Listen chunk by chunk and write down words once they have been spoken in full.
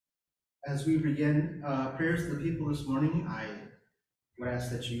As we begin prayers to the people this morning, I would ask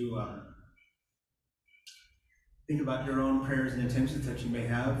that you think about your own prayers and intentions that you may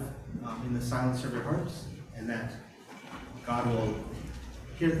have in the silence of your hearts, and that God will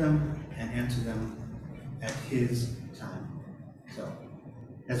hear them and answer them at His time. So,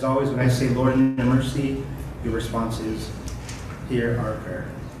 as always, when I say, Lord, in your mercy, your response is, hear our prayer.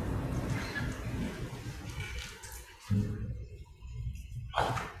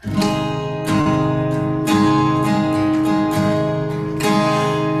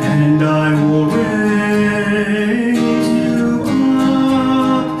 And I will raise you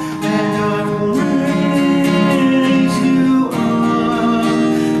up, and I will raise you up,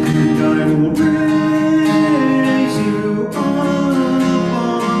 and I will raise you up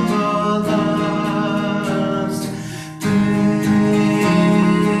on the last day.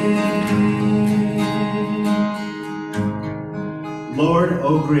 Lord,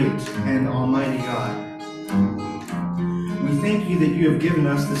 O great and almighty God, we thank you that you have given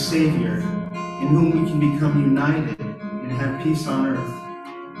us the Savior, in whom we can become united and have peace on earth.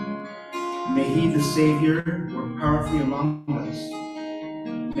 May He, the Savior, work powerfully among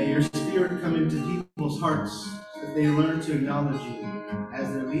us. May your Spirit come into people's hearts so that they learn to acknowledge you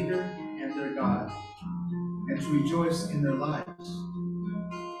as their leader and their God, and to rejoice in their lives,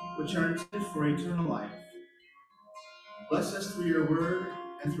 which are intended for eternal life. Bless us through your word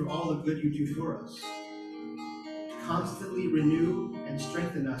and through all the good you do for us. Constantly renew and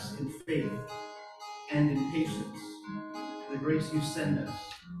strengthen us in faith and in patience, the grace you send us.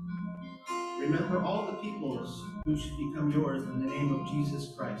 Remember all the peoples who should become yours in the name of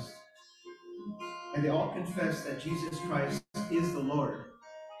Jesus Christ. And they all confess that Jesus Christ is the Lord,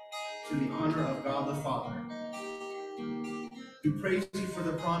 to the honor of God the Father. We praise you for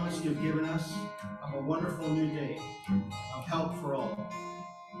the promise you have given us of a wonderful new day, of help for all.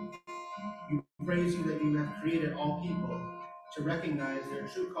 We praise you that you have created all people to recognize their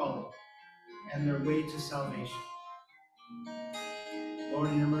true calling and their way to salvation. Lord,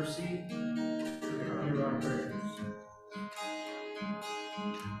 in your mercy, hear our prayers.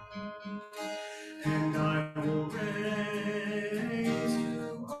 And I will raise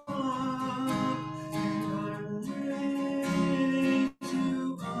you up, and I will raise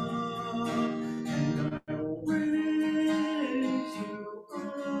you up, and I will raise you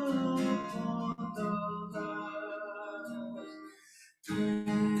up on the last day.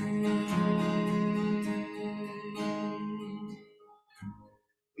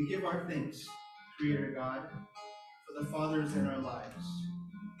 We give our thanks, Creator God, for the fathers in our lives.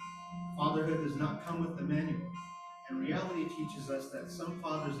 Fatherhood does not come with a manual, and reality teaches us that some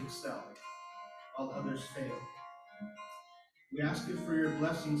fathers excel, while others fail. We ask you for your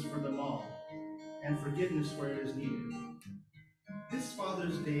blessings for them all, and forgiveness where it is needed. This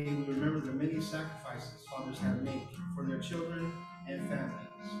Father's Day, we remember the many sacrifices fathers have made for their children and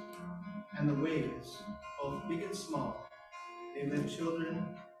families, and the ways, both big and small, they led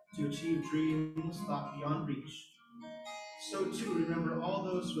children to achieve dreams thought beyond reach. So too, remember all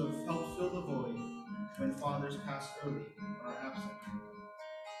those who have helped fill the void when fathers pass early or are absent.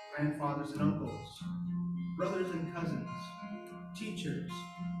 Grandfathers and uncles, brothers and cousins, teachers,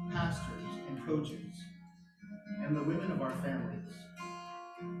 pastors, and coaches, and the women of our families.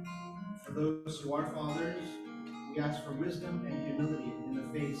 For those who are fathers, we ask for wisdom and humility in the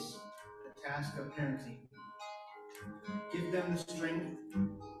face of the task of parenting. Give them the strength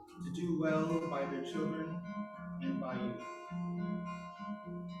to do well by their children and by you.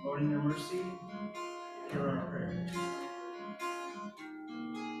 Lord, in your mercy, hear our prayers.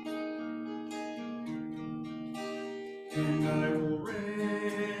 And I will raise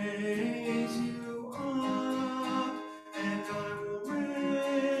you up, and I will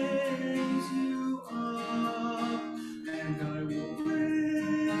raise you up, and I will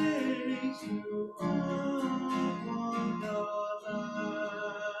raise you up on the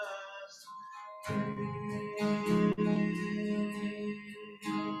last day.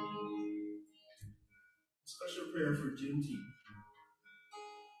 Special prayer for Juneteenth.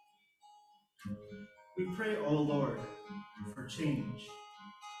 We pray, O Lord, for change.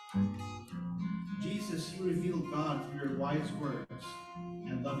 Jesus, you revealed God through your wise words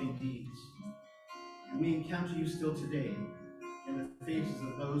and loving deeds. And we encounter you still today in the faces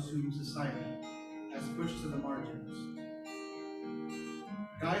of those whom society has pushed to the margins.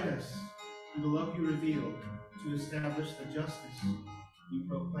 Guide us in the love you revealed to establish the justice you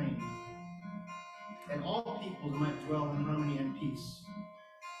proclaim, that all peoples might dwell in harmony and peace,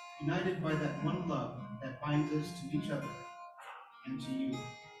 united by that one love that binds us to each other and to you.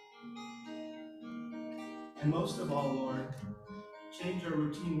 And most of all, Lord, Change our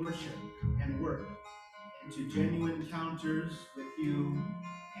routine worship and work into genuine encounters with you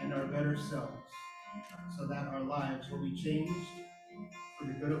and our better selves, so that our lives will be changed for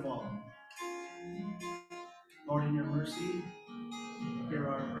the good of all. Lord, in your mercy, hear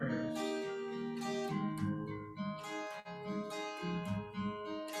our prayers.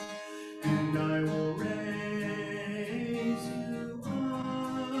 And I will raise you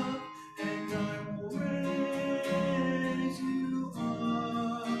up, and I will raise you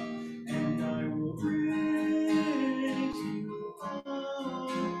up, and I will raise you up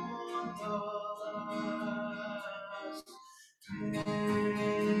on the last day.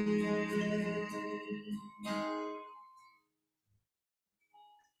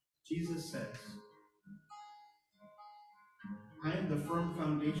 Jesus says, I am the firm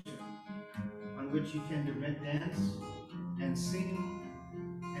foundation on which you can dance and sing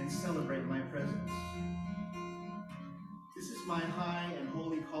and celebrate my presence. This is my high and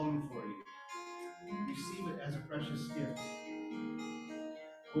holy calling for you. Receive it as a precious gift.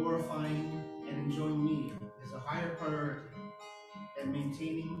 Glorifying and enjoying me is a higher priority than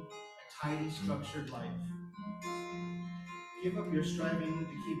maintaining a tidy, structured life. Give up your striving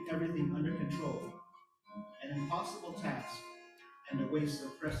to keep everything under control, an impossible task and a waste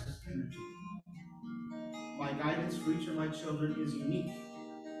of precious energy. My guidance for each of my children is unique.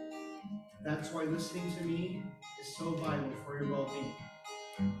 That's why listening to me is so vital for your well-being.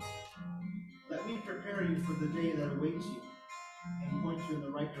 Let me prepare you for the day that awaits you and point you in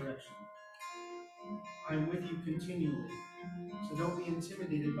the right direction. I'm with you continually, so don't be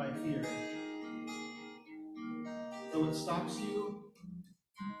intimidated by fear. Though it stalks you,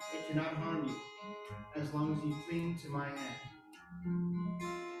 it cannot harm you as long as you cling to my hand.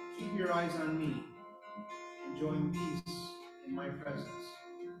 Keep your eyes on me, enjoying peace in my presence.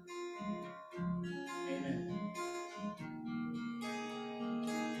 Amen.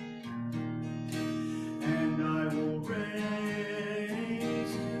 And I will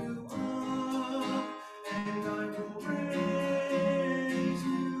raise you up, and I will raise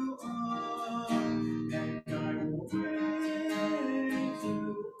you up, and I will raise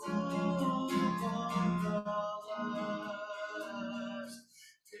you up on the last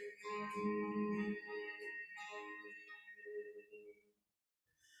day.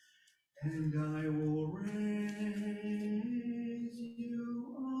 And I will raise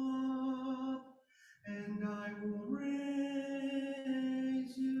you up, and I will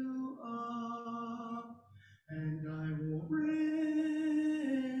raise you up, and I will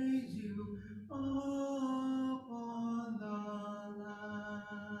raise you up on the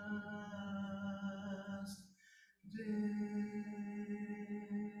last day.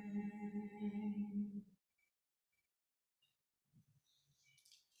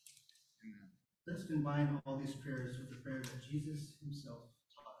 Let's combine all these prayers with the prayer that Jesus himself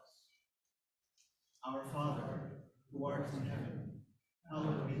taught us. Our Father, who art in heaven,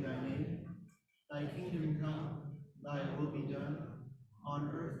 hallowed be thy name. Thy kingdom come, thy will be done, on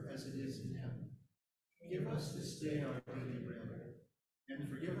earth as it is in heaven. Give us this day our daily bread, and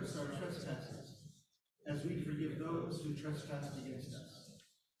forgive us our trespasses, as we forgive those who trespass against us.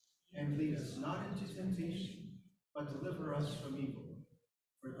 And lead us not into temptation, but deliver us from evil.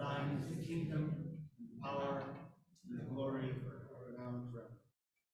 For thine is the kingdom, the power, and the glory forever.